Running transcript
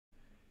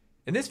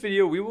In this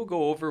video, we will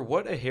go over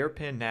what a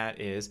Hairpin NAT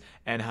is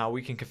and how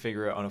we can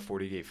configure it on a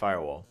FortiGate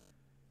firewall.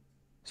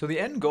 So the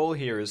end goal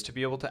here is to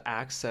be able to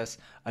access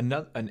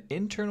an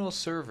internal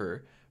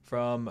server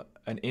from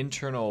an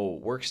internal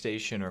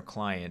workstation or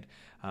client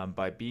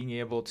by being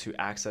able to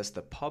access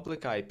the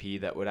public IP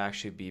that would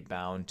actually be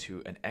bound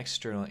to an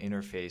external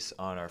interface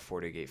on our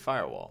FortiGate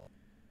firewall.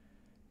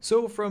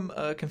 So from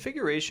a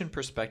configuration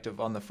perspective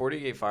on the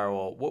FortiGate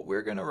firewall, what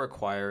we're going to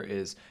require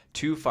is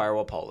two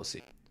firewall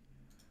policies.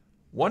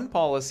 One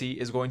policy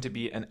is going to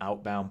be an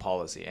outbound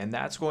policy, and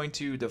that's going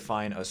to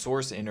define a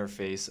source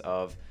interface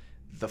of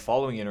the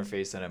following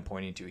interface that I'm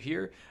pointing to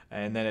here,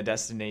 and then a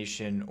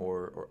destination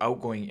or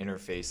outgoing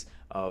interface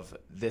of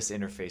this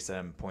interface that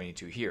I'm pointing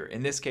to here.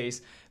 In this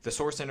case, the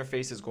source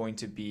interface is going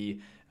to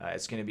be,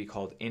 it's going to be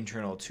called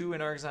internal 2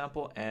 in our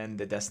example, and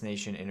the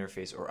destination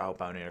interface or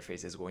outbound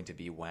interface is going to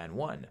be WAN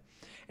 1.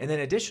 And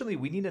then additionally,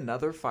 we need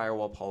another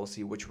firewall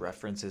policy which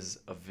references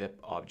a VIP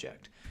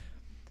object.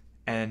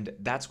 And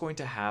that's going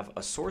to have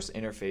a source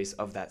interface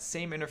of that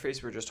same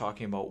interface we were just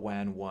talking about,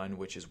 WAN 1,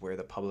 which is where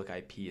the public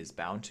IP is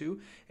bound to.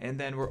 And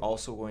then we're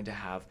also going to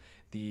have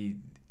the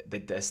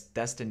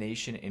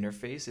destination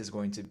interface is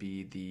going to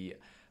be the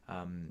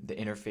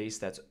interface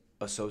that's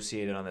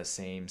associated on the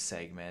same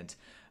segment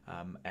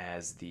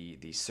as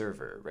the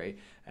server, right?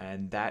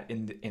 And that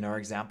in our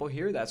example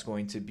here, that's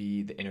going to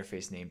be the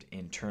interface named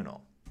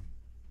internal.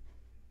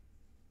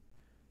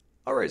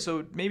 All right,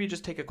 so maybe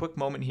just take a quick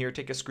moment here,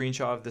 take a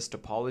screenshot of this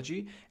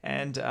topology,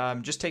 and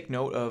just take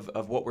note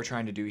of what we're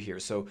trying to do here.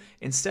 So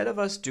instead of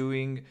us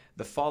doing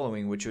the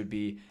following, which would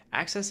be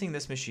accessing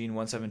this machine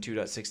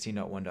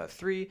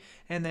 172.16.1.3,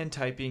 and then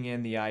typing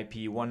in the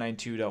IP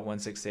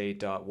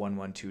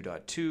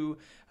 192.168.112.2,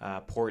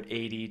 port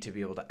 80 to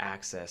be able to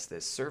access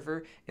this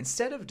server.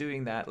 Instead of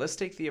doing that, let's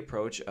take the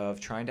approach of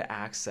trying to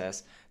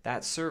access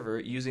that server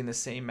using the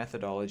same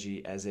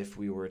methodology as if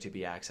we were to be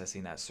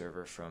accessing that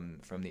server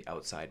from the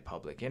outside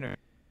public internet.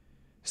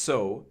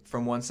 So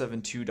from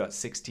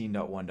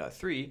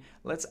 172.16.1.3,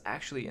 let's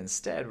actually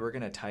instead, we're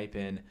going to type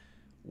in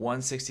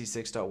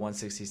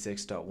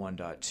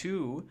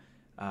 166.166.1.2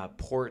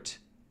 port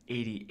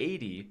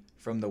 8080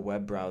 from the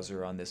web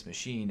browser on this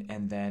machine,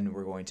 and then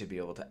we're going to be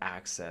able to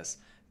access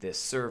this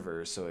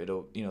server, so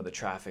it'll, the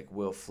traffic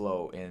will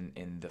flow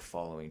in the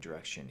following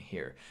direction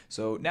here.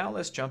 So now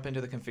let's jump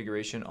into the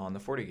configuration on the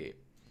FortiGate.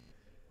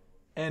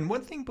 And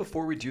one thing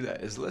before we do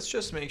that is let's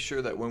just make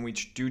sure that when we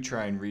do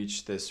try and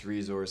reach this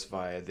resource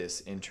via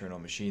this internal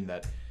machine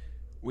that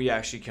we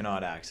actually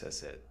cannot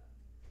access it.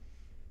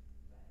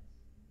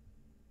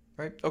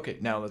 Right? Okay,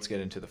 now let's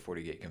get into the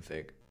FortiGate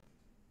config.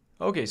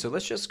 Okay, so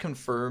let's just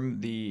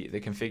confirm the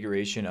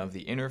configuration of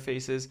the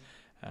interfaces.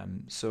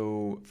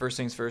 So first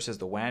things first is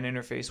the WAN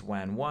interface,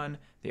 WAN 1.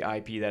 The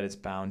IP that it's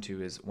bound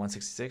to is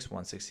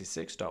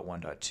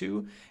 166.166.1.2.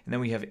 And then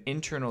we have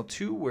internal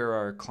 2 where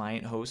our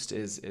client host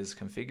is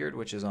configured,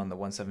 which is on the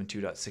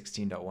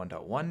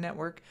 172.16.1.1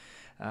 network.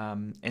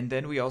 And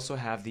then we also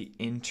have the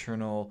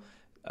internal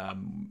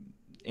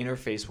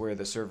interface where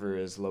the server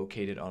is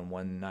located on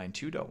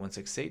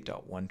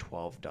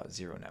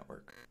 192.168.112.0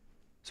 network.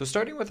 So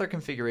starting with our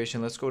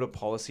configuration, let's go to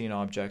Policy and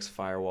Objects,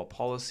 Firewall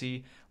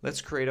Policy.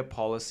 Let's create a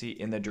policy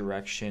in the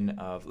direction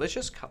of, let's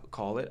just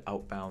call it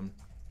Outbound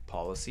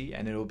Policy,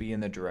 and it'll be in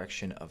the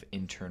direction of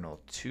internal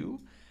 2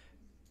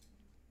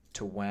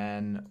 to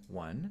WAN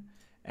 1.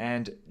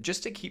 And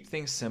just to keep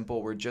things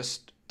simple, we're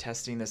just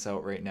testing this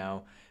out right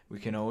now. We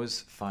can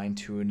always fine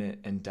tune it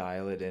and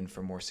dial it in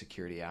for more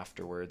security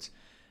afterwards.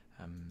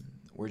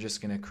 We're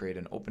just going to create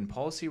an open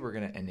policy. We're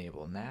going to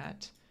enable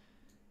NAT.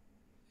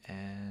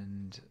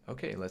 And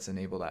okay, let's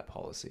enable that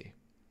policy.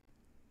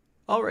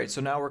 All right, so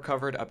now we're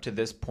covered up to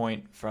this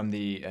point from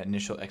the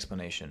initial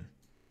explanation.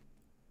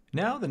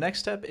 Now the next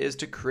step is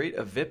to create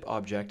a VIP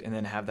object and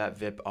then have that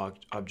VIP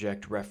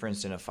object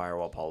referenced in a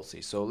firewall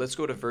policy. So let's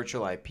go to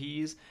virtual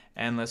IPs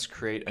and let's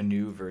create a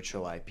new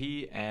virtual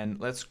IP, and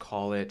we'll just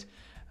call it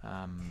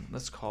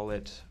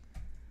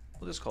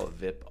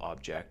VIP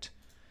object.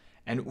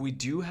 And we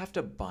do have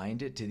to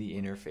bind it to the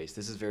interface.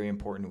 This is very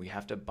important. We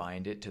have to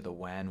bind it to the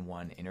WAN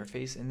 1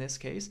 interface in this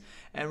case.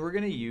 And we're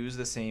going to use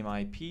the same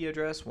IP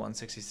address,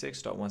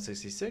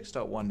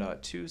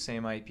 166.166.1.2,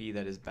 same IP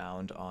that is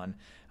bound on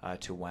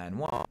to WAN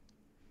 1.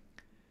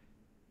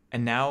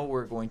 And now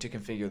we're going to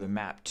configure the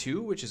map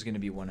 2, which is going to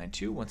be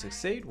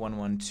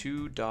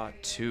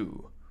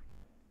 192.168.112.2.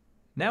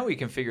 Now we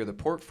configure the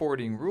port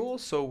forwarding rule,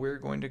 so we're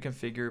going to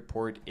configure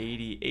port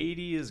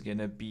 8080 is going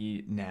to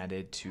be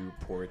NATed to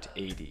port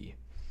 80.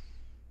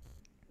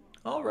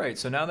 Alright,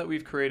 so now that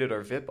we've created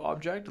our VIP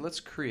object, let's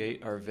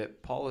create our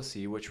VIP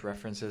policy which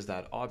references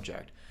that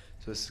object.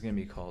 So this is going to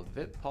be called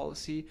VIP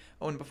policy.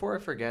 Oh, and before I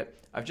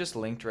forget, I've just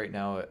linked right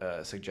now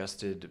a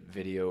suggested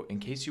video in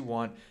case you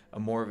want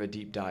more of a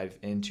deep dive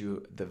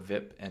into the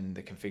VIP and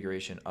the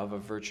configuration of a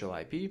virtual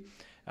IP.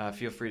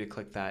 Feel free to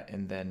click that,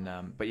 and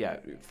then, but yeah,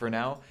 for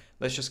now,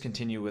 let's just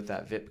continue with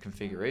that VIP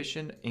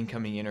configuration.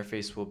 Incoming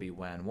interface will be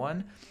WAN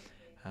 1.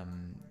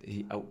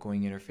 The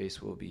outgoing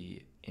interface will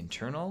be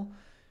internal.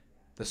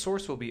 The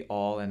source will be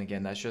all, and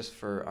again, that's just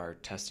for our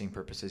testing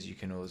purposes. You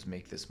can always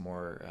make this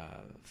more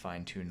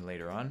fine-tuned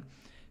later on.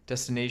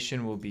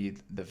 Destination will be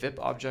the VIP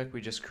object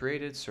we just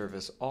created,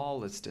 service all.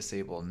 Let's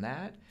disable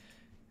NAT,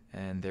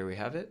 and there we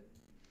have it.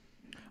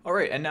 All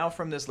right, and now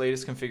from this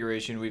latest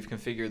configuration, we've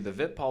configured the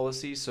VIP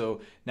policy,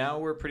 so now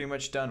we're pretty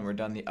much done. We're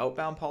done the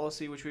outbound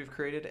policy, which we've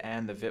created,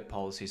 and the VIP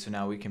policy, so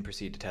now we can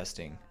proceed to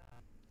testing.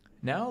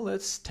 Now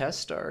let's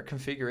test our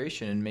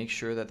configuration and make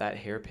sure that that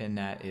Hairpin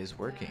NAT is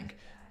working.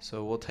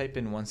 So we'll type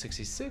in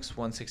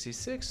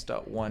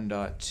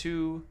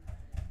 166.166.1.2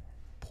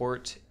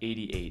 port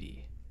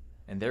 8080.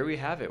 And there we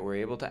have it. We're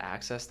able to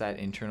access that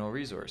internal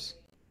resource.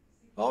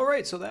 All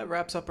right, so that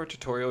wraps up our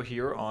tutorial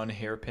here on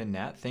Hairpin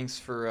NAT. Thanks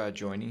for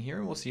joining here,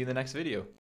 and we'll see you in the next video.